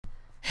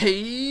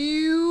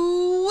Hey,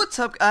 what's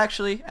up?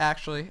 Actually,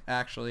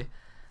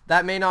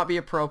 that may not be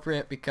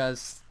appropriate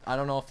because I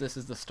don't know if this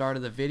is the start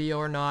of the video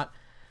or not.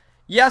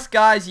 Yes,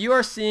 guys, you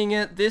are seeing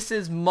it. This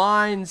is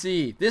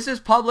MineZ. This is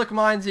public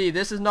MineZ.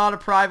 This is not a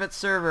private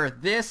server.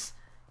 This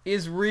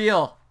is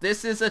real.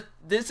 This is a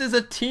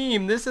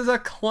team. This is a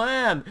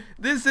clan.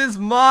 This is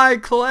my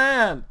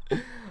clan.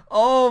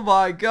 Oh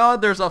my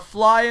God, there's a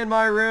fly in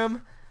my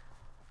room.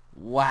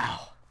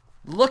 Wow.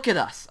 Look at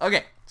us.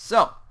 Okay,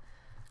 so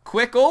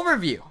quick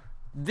overview.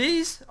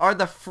 These are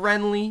the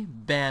friendly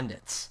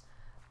bandits.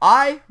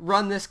 I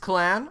run this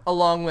clan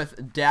along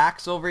with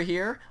Dax over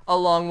here,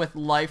 along with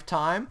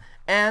Lifetime,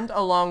 and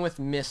along with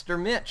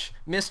Mr. Mitch.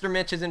 Mr.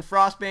 Mitch is in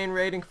Frostbane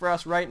raiding for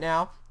us right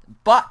now.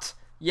 But,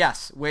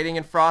 yes, waiting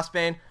in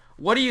Frostbane.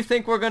 What do you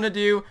think we're going to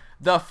do?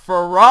 The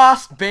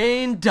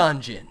Frostbane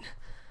Dungeon.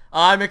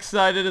 I'm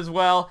excited as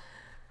well.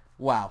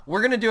 Wow.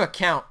 We're going to do a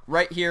count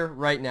right here,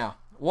 right now.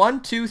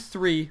 1, 2,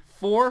 3,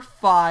 4,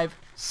 5,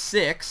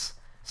 6,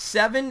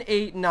 7,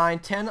 8, 9,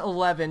 10,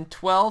 11,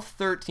 12,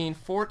 13,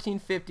 14,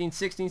 15,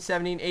 16,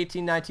 17,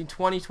 18, 19,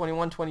 20,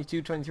 21,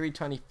 22, 23,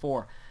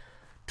 24.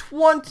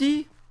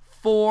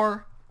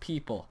 24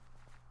 people.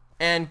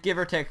 And give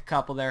or take a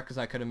couple there because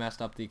I could have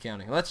messed up the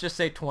accounting. Let's just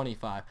say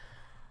 25.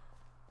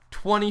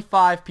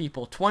 25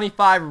 people.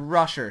 25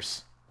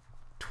 rushers.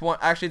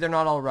 Actually, they're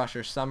not all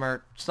rushers. Some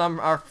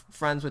are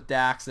friends with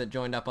Dax that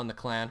joined up on the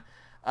clan.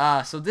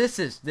 So this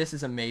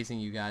is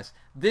amazing, you guys.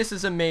 This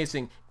is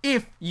amazing.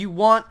 If you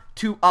want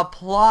to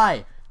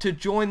apply to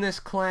join this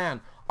clan,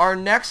 our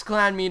next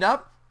clan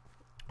meetup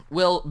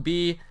will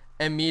be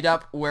a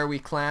meetup where we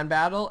clan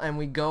battle and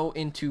we go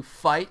into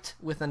fight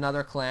with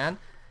another clan.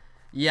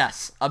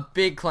 Yes, a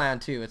big clan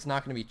too. It's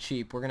not going to be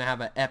cheap. We're going to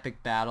have an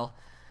epic battle.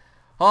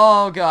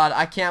 Oh God,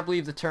 I can't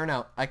believe the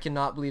turnout. I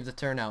cannot believe the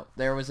turnout.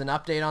 There was an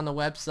update on the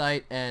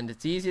website and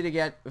it's easy to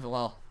get,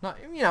 well, not,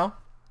 you know,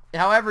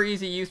 however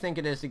easy you think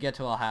it is to get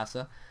to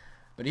Lhasa.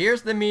 But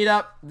here's the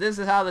meetup. This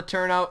is how the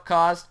turnout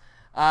caused.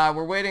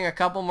 We're waiting a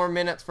couple more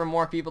minutes for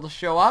more people to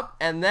show up.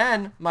 And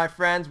then, my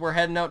friends, we're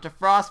heading out to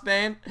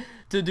Frostbane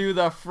to do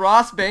the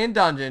Frostbane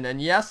Dungeon.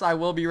 And yes, I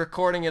will be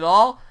recording it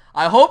all.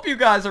 I hope you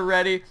guys are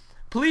ready.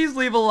 Please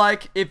leave a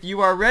like if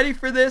you are ready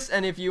for this.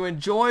 And if you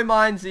enjoy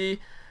MineZ,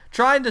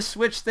 trying to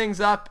switch things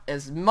up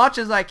as much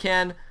as I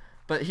can.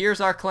 But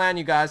here's our clan,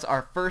 you guys,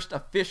 our first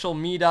official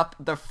meetup,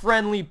 the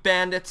Friendly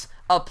Bandits.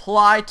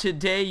 Apply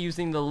today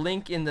using the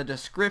link in the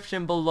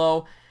description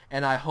below,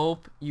 and I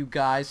hope you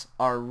guys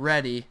are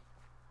ready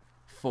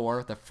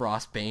for the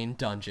Frostbane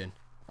Dungeon.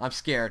 I'm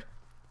scared.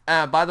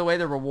 By the way,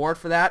 the reward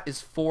for that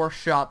is 4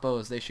 shot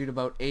bows. They shoot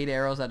about 8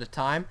 arrows at a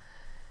time.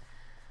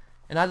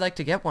 And I'd like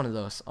to get one of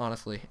those,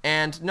 honestly.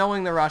 And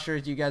knowing the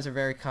rushers, you guys are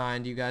very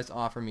kind. You guys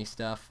offer me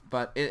stuff,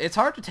 but it's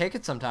hard to take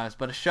it sometimes.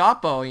 But a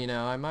shot bow, you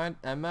know, I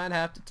might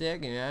have to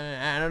take it.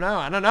 I don't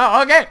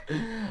know. Okay.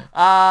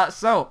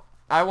 So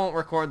I won't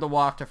record the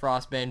walk to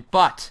Frostbane,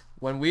 but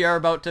when we are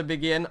about to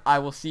begin, I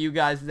will see you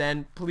guys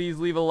then. Please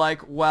leave a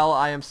like while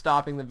I am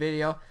stopping the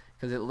video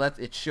because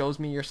it shows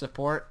me your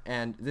support,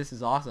 and this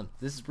is awesome.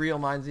 This is real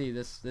MineZ.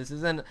 This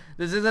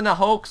isn't a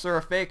hoax or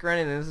a fake or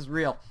anything. This is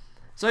real.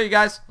 So you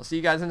guys, I'll see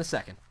you guys in a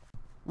second.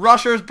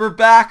 Rushers, we're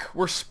back.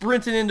 We're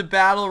sprinting into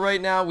battle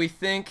right now, we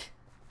think.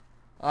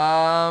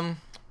 I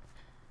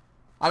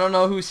don't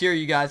know who's here,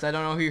 you guys. I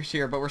don't know who's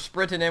here, but we're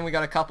sprinting in. We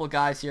got a couple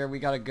guys here. We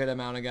got a good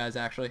amount of guys,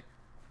 actually.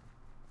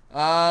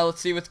 Let's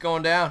see what's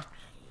going down.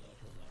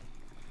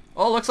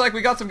 Oh, looks like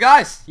we got some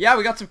guys. Yeah,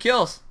 we got some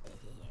kills.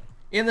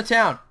 In the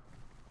town.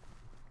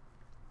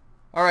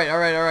 Alright.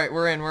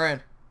 We're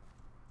in.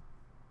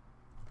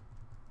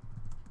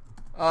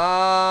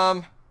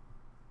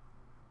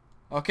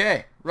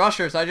 Okay,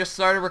 rushers, I just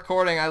started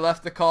recording. I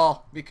left the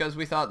call because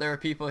we thought there were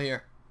people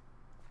here.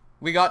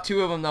 We got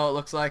 2 of them though, it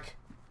looks like.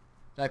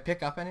 Did I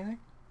pick up anything?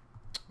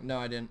 No,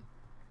 I didn't.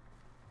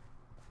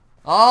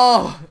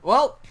 Oh,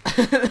 well.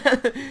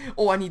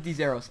 Oh, I need these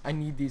arrows.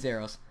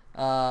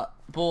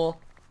 Bull.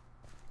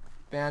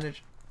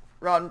 Bandage.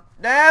 Rotten.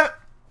 Damn it.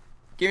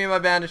 Give me my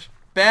bandage.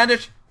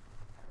 Bandage,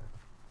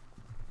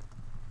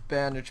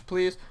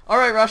 please.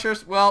 Alright,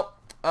 rushers. Well,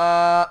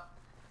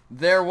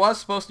 there was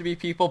supposed to be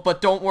people,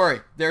 but don't worry.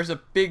 There's a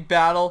big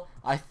battle,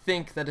 I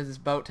think, that is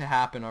about to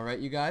happen, alright,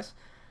 you guys?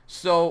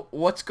 So,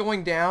 what's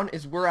going down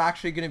is we're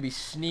actually going to be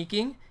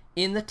sneaking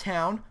in the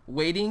town,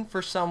 waiting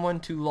for someone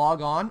to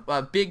log on,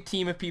 a big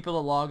team of people to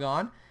log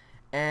on,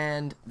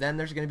 and then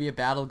there's going to be a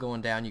battle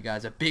going down, you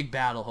guys. A big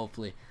battle,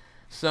 hopefully.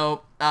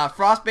 So,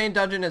 Frostbane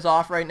Dungeon is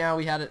off right now.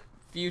 We had a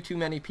few too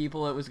many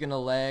people. It was going to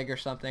lag or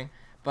something,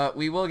 but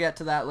we will get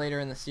to that later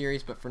in the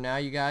series. But for now,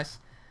 you guys,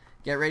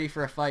 get ready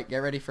for a fight.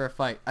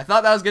 I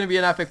thought that was going to be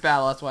an epic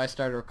battle. That's why I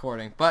started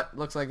recording. But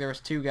looks like there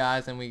was 2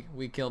 guys and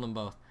we killed them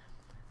both.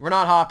 We're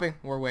not hopping.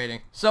 We're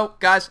waiting. So,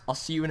 guys, I'll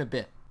see you in a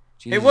bit.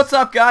 Jesus. Hey, what's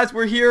up, guys?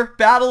 We're here.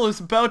 Battle is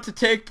about to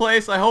take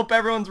place. I hope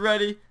everyone's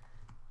ready.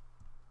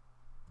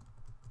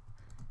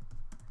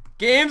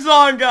 Game's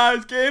on,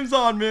 guys. Game's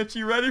on, Mitch.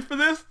 You ready for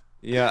this?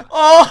 Yeah.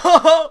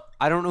 Oh!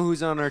 I don't know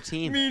who's on our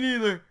team. Me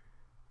neither.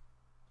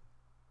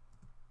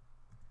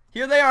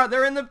 Here they are.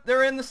 They're in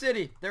the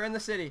city. They're in the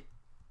city.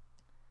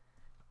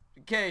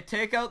 Okay,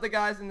 take out the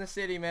guys in the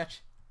city,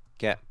 Mitch.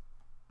 Okay.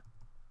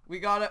 We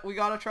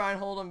gotta try and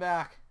hold them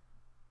back.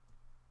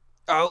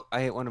 Oh,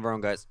 I hit one of our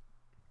own guys.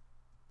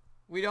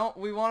 We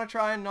want to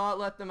try and not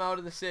let them out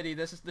of the city.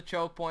 This is the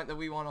choke point that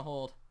we want to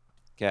hold.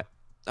 Okay.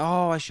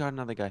 Oh, I shot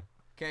another guy.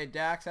 Okay,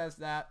 Dax has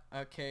that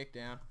cake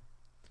down.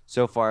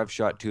 So far, I've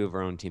shot 2 of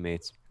our own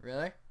teammates.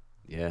 Really?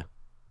 Yeah.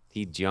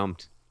 He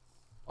jumped.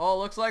 Oh,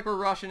 looks like we're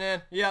rushing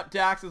in. Yep,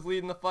 Dax is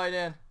leading the fight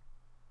in.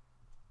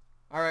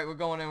 Alright, we're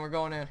going in. We're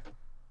going in.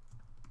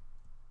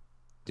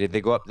 Did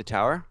they go up the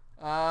tower?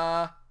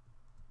 I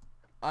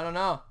don't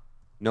know.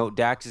 No,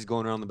 Dax is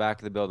going around the back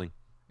of the building.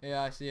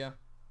 Yeah, I see him.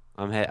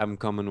 I'm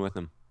coming with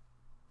him.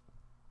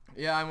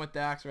 Yeah, I'm with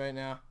Dax right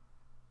now.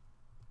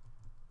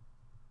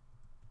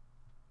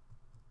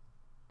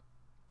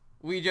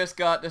 We just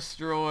got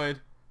destroyed.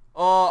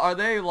 Oh, are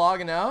they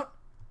logging out?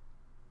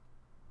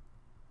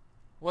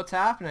 What's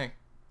happening?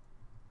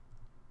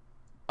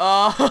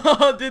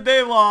 Oh, did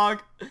they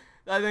log?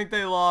 I think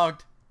they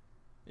logged.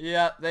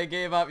 Yeah, they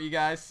gave up, you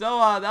guys.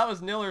 So, that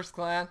was Niller's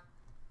clan.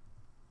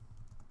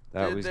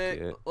 That was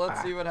good.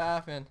 Let's see what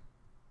happened.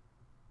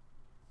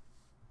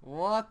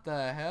 What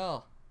the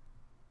hell?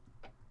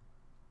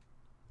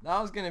 That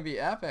was gonna be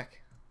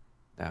epic.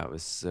 That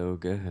was so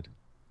good.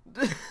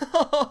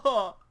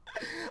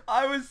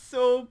 I was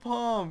so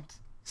pumped.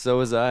 So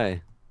was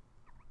I.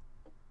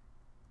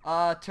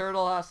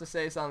 Turtle has to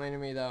say something to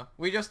me though.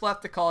 We just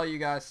left the call, you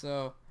guys,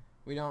 so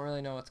we don't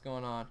really know what's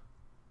going on.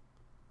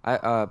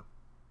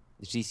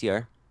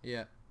 GCR?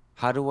 Yeah.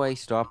 How do I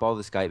stop all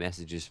the Skype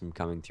messages from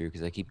coming through?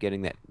 Because I keep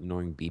getting that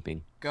annoying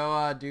beeping.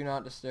 Go, do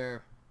not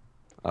disturb.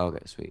 Okay,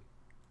 sweet.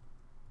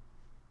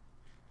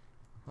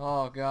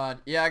 Oh, God.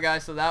 Yeah,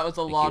 guys, so that was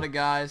a lot of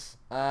guys.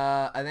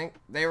 I think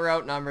they were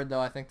outnumbered, though.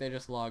 I think they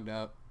just logged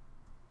out.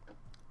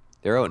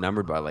 They're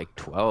outnumbered by like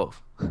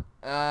 12.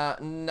 I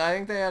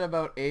think they had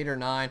about 8 or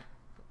 9.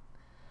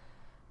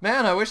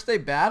 Man, I wish they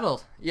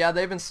battled. Yeah,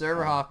 they've been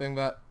server hopping,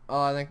 but...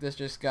 Oh, I think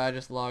this guy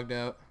just logged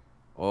out.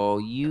 Oh,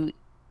 you...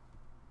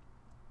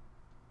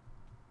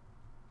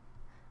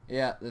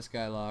 Yeah, this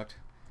guy logged.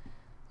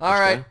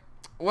 Alright.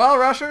 Well,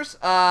 Rushers,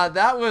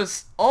 that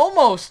was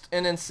almost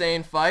an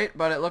insane fight,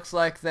 but it looks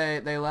like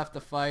they left the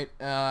fight.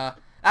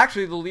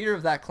 Actually, the leader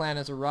of that clan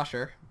is a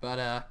Rusher,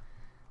 but,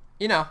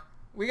 you know,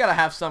 we gotta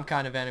have some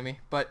kind of enemy.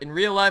 But in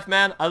real life,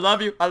 man, I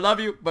love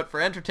you, but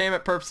for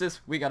entertainment purposes,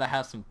 we gotta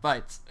have some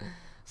fights.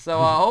 So,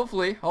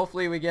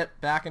 hopefully we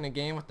get back in a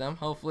game with them.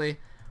 Hopefully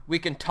we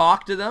can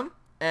talk to them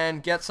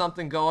and get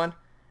something going.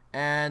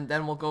 And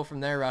then we'll go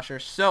from there,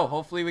 Rushers. So,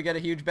 hopefully we get a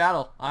huge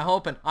battle. I'm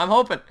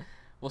hoping.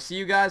 We'll see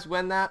you guys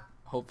when that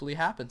hopefully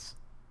happens.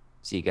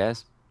 See you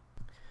guys.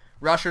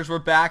 Rushers, we're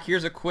back.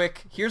 Here's a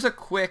quick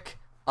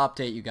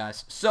update, you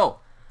guys. So,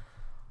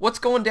 what's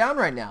going down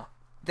right now?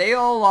 They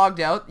all logged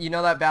out. You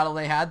know that battle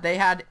they had? They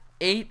had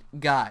 8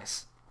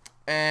 guys.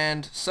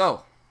 And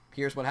so,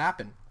 here's what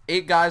happened.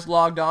 8 guys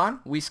logged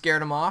on. We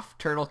scared them off.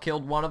 Turtle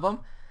killed one of them.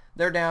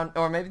 They're down,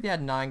 or maybe they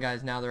had 9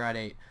 guys. Now they're at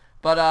 8.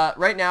 But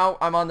right now,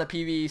 I'm on the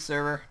PvE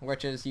server,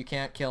 which is you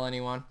can't kill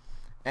anyone.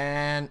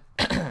 And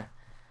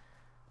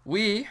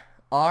we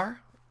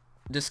are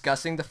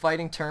discussing the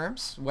fighting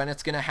terms, when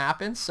it's going to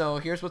happen. So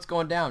here's what's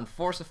going down.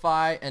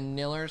 Forcify and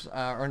Nillers,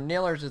 or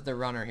Nillers is the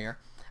runner here.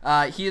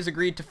 He has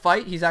agreed to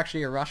fight. He's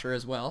actually a Rusher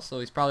as well, so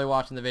he's probably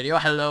watching the video.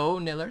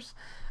 Hello, Nillers.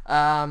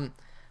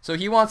 So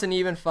he wants an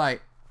even fight.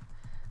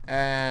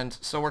 And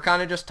so we're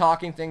kind of just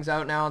talking things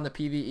out now on the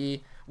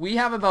PvE. We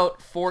have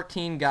about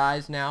 14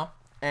 guys now.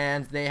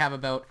 And they have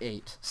about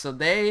 8. So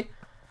they,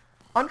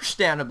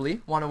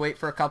 understandably, want to wait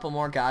for a couple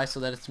more guys so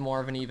that it's more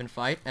of an even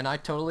fight. And I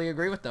totally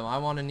agree with them. I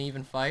want an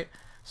even fight.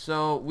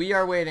 So we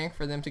are waiting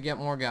for them to get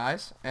more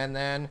guys. And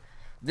then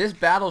this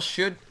battle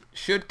should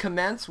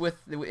commence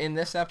in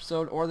this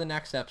episode or the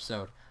next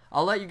episode.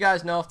 I'll let you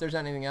guys know if there's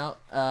anything else.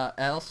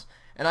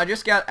 And I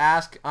just got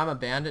asked, I'm a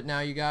bandit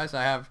now, you guys.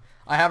 I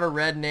have a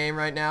red name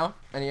right now,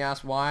 and he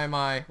asked why am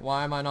I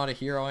not a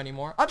hero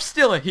anymore? I'm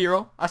still a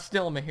hero. I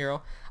still am a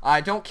hero. I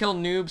don't kill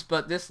noobs,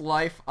 but this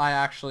life I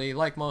actually,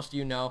 like most of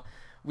you know,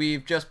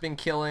 we've just been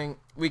killing.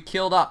 We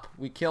killed up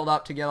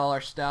to get all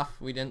our stuff.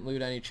 We didn't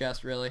loot any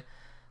chests really.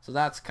 So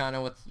that's kind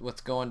of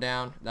what's going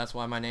down. That's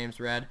why my name's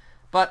red.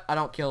 But I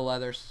don't kill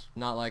leathers,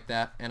 not like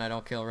that, and I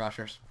don't kill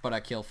rushers, but I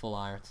kill full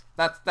irons.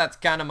 That's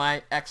kind of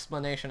my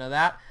explanation of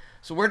that.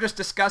 So we're just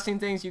discussing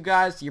things, you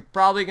guys. You're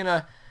probably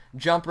gonna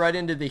jump right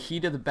into the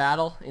heat of the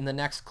battle in the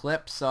next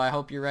clip, so I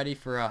hope you're ready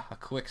for a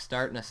quick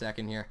start in a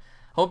second here.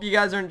 Hope you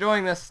guys are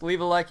enjoying this.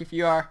 Leave a like if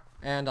you are,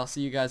 and I'll see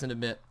you guys in a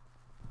bit.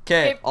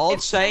 Okay. All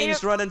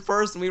Shane's running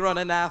first, and we run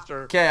in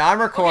after. Okay, I'm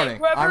recording.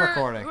 Okay, I'm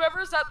recording.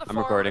 Whoever's at the farm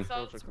recording. with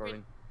us,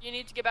 you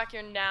need to get back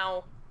here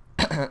now.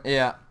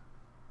 Yeah.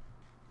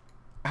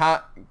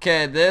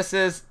 Okay, this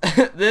is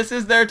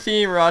their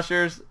team,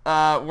 Rushers.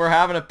 We're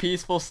having a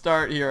peaceful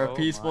start here, a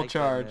peaceful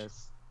charge.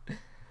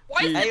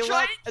 Why is Hey, the look,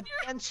 giant here?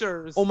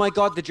 adventures. Oh my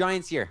god, the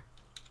giant's here.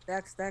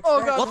 Dex.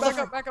 Oh god, What back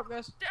the- up,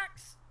 guys.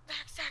 Dex.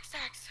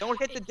 Don't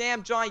hit the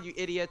damn giant, you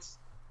idiots.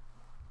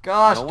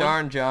 Gosh No one?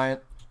 darn,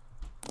 Giant.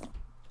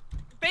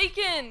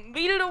 Bacon,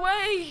 lead it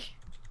away.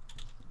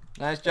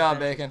 Nice job,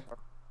 Bacon.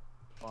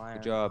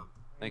 Good job.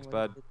 Thanks,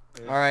 bud.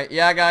 All right,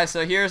 yeah, guys.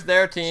 So here's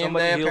their team.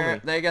 Somebody heal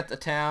me. They get the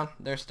town.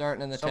 They're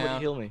starting in the Somebody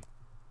town, heal me.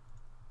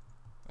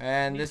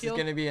 and Need this is healed?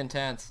 gonna be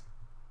intense.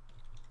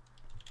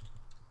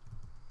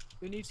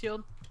 Who needs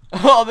healed?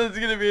 Oh, this is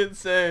gonna be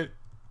insane.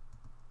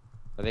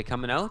 Are they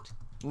coming out?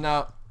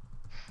 No.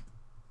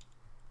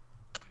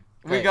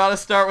 We Okay. gotta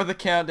start with the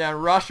countdown.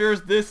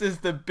 Rushers, this is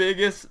the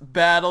biggest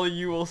battle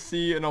you will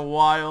see in a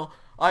while.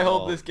 I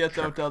hope Oh, this gets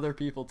out to other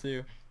people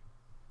too.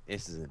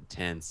 This is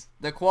intense.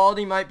 The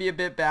quality might be a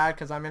bit bad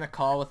because I'm in a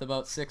call with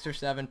about 6 or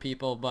 7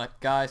 people, but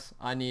guys,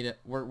 I need it.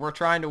 We're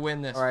trying to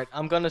win this. Alright,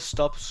 I'm gonna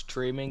stop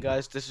streaming,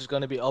 guys. This is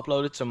gonna be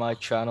uploaded to my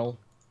channel.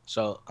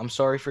 So, I'm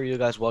sorry for you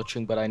guys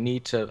watching, but I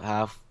need to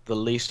have the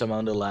least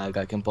amount of lag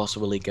I can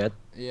possibly get.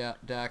 Yeah,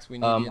 Dax, we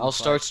need you in the I'll fight.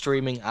 start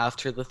streaming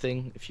after the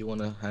thing if you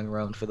wanna hang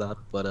around for that.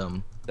 But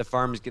The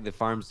farms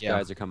Yeah.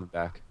 guys are coming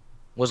back.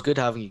 was good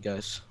having you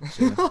guys.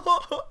 See ya.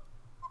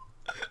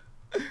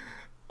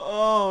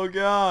 Oh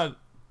god.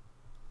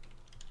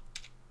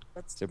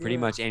 So pretty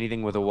much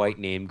anything with a white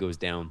name goes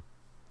down.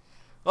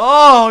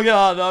 Oh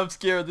god, I'm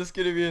scared. This is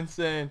gonna be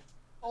insane.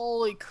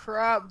 Holy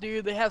crap,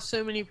 dude! They have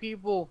so many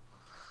people.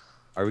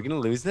 Are we gonna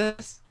lose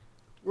this?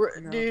 No.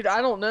 Dude,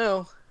 I don't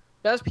know.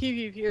 Best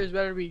PvPers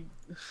better be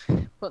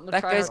putting the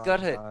That try guy's out. got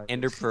an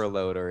ender pearl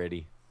out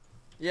already.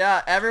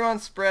 Yeah,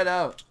 everyone's spread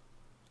out.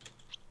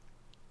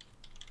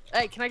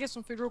 Hey, can I get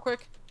some food real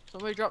quick?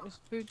 Somebody drop me some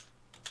food.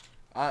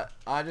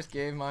 I just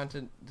gave mine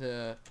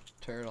to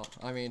Turtle.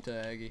 I mean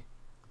to Eggy.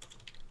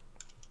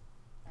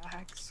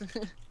 Axe.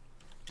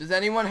 Does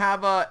anyone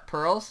have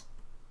pearls?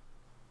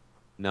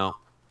 No.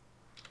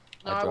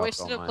 No, I I dropped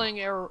wasted all it mine. playing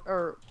air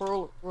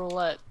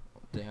roulette.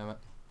 Damn it.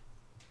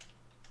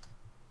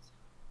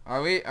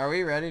 Are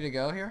we ready to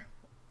go here?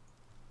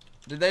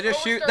 Did they just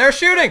Oh, shoot? start- They're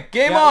shooting!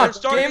 Game Yeah, on! they're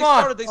started, Game they on!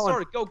 started, they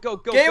started. Go, go,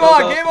 go. Game go,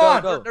 on, go, game go,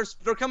 on! go.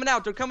 They're coming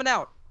out, they're coming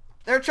out.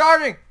 They're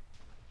charging!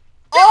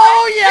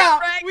 Oh yeah!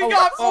 Frank! We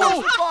got Oh,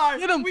 four supply!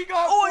 Get him! We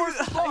got Oh, four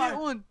I supply! hit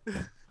one.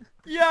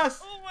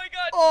 Yes! Oh my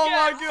god. Oh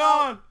yes. my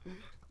god!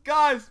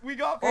 Guys, we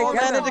got Oh, four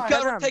man, into supplies!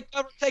 cover, take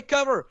cover, take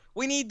cover.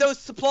 We need those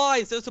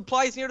supplies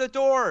near the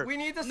door. We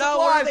need the No,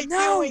 what are supplies!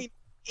 they doing?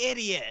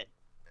 Idiot.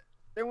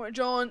 They went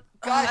John.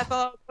 Guys, I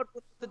thought, what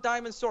with the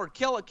diamond sword?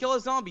 Kill a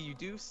zombie, you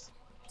deuce.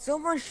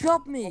 Someone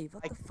shot me.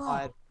 What My the fuck?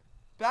 God.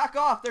 Back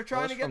off! They're That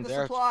trying was to get from the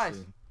there, supplies.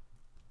 too.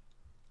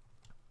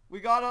 We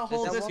gotta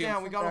hold that this one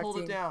down. We From gotta their hold it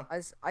team. down.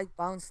 I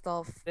bounced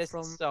off This from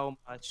is so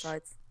much.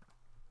 sides.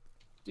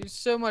 Dude,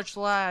 so much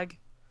lag.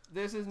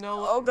 This is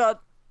no. Oh god.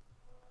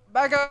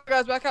 Back out,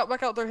 guys. Back out.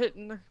 Back out. They're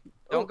hitting. Don't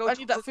Oh, go I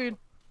need that too- food.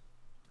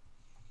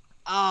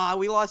 Ah,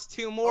 we lost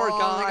 2 more, Oh, they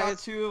got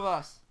guys. 2 of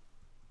us.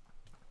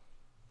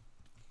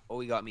 Oh,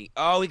 he got me.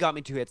 Oh, he got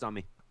me 2 hits on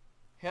me.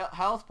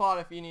 Health pot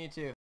if you need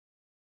to.